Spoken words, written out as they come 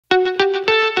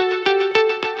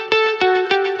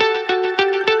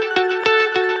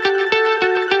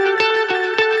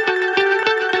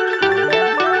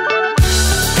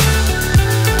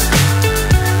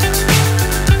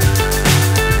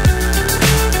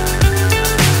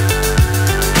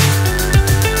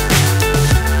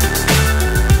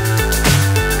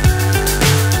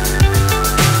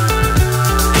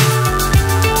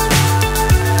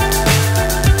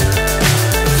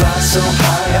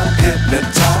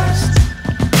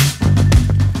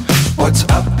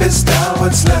is down,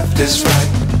 what's left is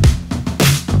right.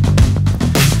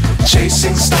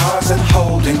 Chasing stars and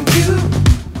holding you.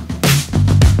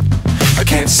 I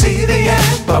can't see the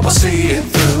end, but we'll see it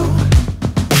through.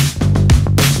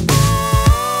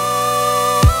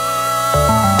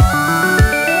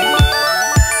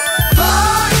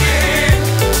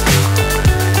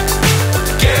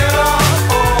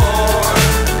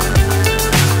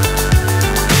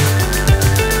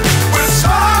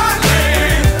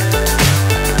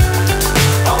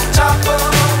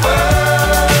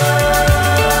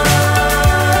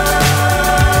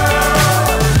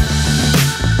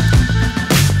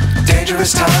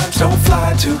 Dangerous times, don't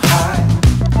fly too high.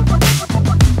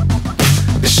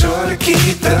 Be sure to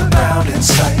keep the ground in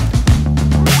sight.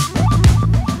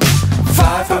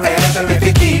 Fly forever if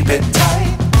you keep it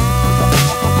tight.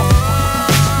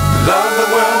 Love the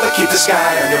world, but keep the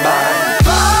sky on your mind.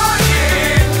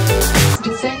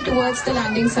 Descend towards the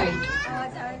landing site.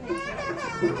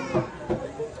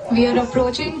 We are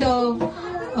approaching the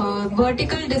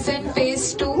vertical descent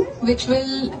phase 2, which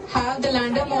will have the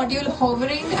lander module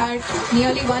hovering at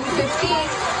nearly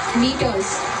 150 meters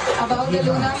above the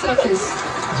lunar surface.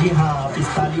 जी हाँ, आप इस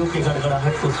तालियों के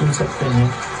गड़गड़ाहट को सुन सकते हैं,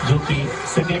 जो कि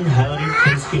सेकेंड हाइवरिंग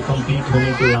फेज के कंप्लीट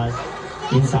होने के बाद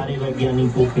इन सारे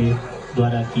वैज्ञानिकों के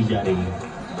द्वारा की जा रही है।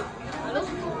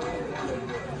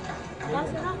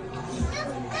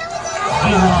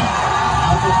 जी हाँ,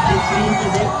 आप अपनी स्क्रीन पे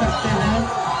देख सकते हैं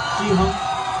कि हम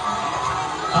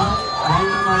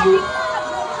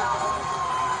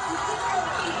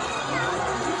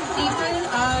People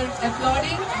are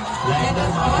applauding. Let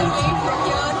us all wait to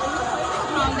hear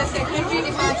from the Secretary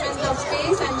Department of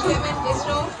Space and Chairman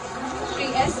ISRO, Shri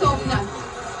S. Somnath.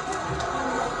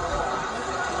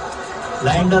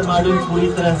 Lander module पूरी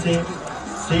तरह से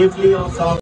सेफली और